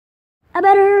I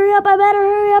better hurry up, I better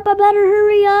hurry up, I better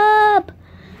hurry up.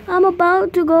 I'm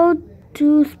about to go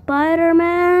to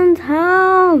Spider-Man's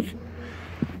house.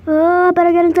 I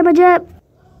better get into my jet.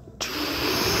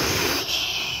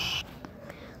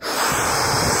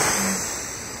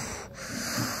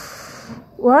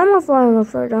 Why am I flying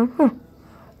upside down?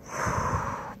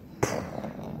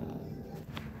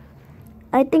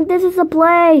 I think this is the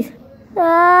place.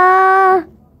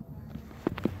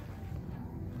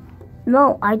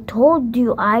 No, I told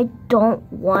you I don't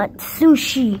want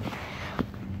sushi.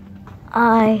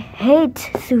 I hate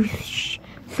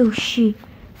sushi.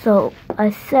 So I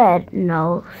said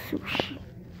no sushi.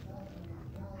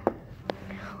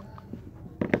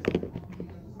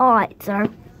 Alright, sir.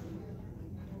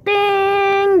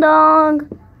 Ding dong.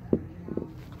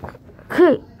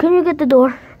 Okay, can you get the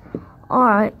door?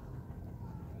 Alright.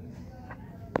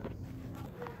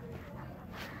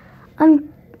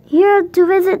 I'm here to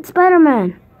visit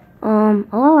Spider-Man.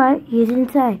 Alright, he's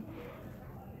inside.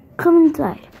 Come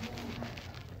inside.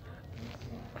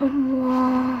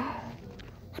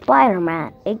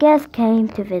 Spider-Man, I guess came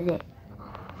to visit.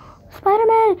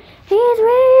 Spider-Man, he's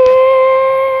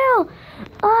real!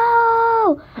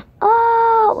 Oh!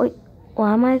 Wait,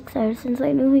 why am I excited since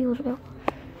I knew he was real?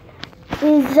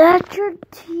 Is that your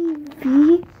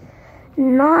TV?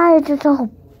 Nah, it's just all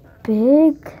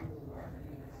big.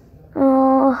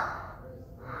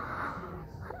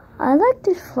 I like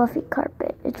this fluffy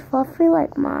carpet. It's fluffy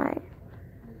like mine.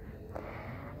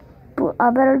 But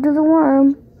I better do the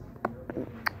worm.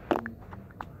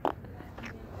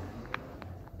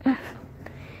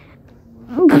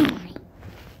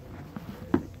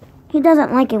 He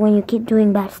doesn't like it when you keep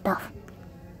doing bad stuff.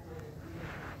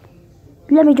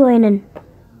 Let me join in.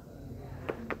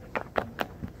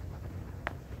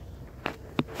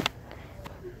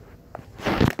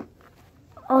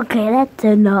 Okay, that's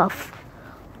enough.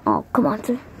 Oh, come on,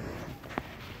 sir.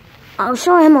 I'll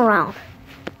show him around.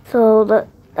 So,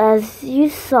 as you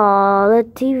saw, the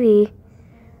TV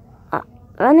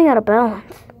running out of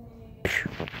balance.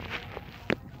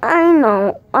 I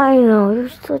know, you're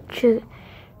such a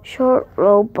short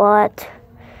robot.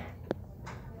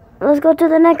 Let's go to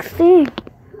the next thing.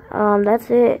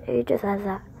 That's it. He just has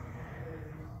that.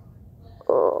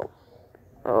 Oh.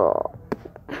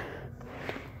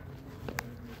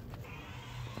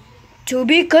 To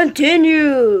be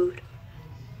continued.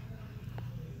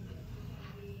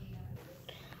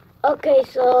 Okay,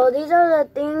 so these are the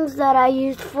things that I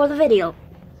used for the video.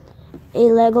 A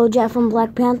Lego jet from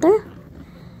Black Panther.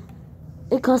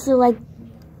 It costed like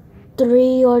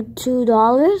 $3 or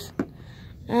 $2.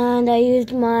 And I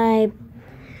used my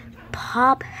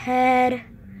Pop Head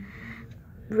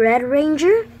Red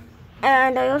Ranger.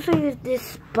 And I also used this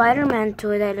Spider-Man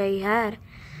toy that I had.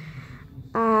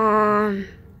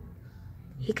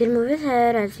 He could move his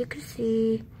head, as you can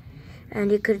see, and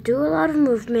he could do a lot of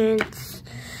movements.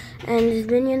 And this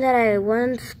minion that I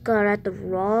once got at the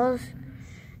Ross,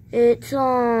 it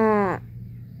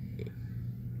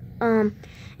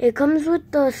comes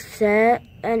with the set,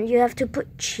 and you have to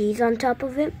put cheese on top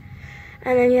of it,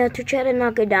 and then you have to try to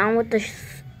knock it down with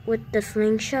the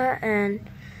slingshot, and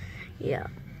yeah.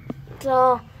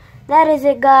 So that is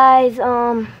it, guys.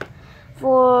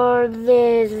 For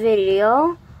this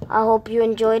video. I hope you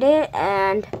enjoyed it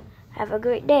and have a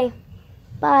great day.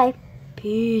 Bye.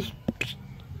 Peace.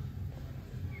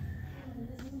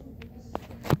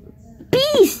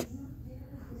 Peace.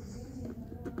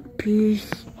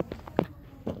 Peace.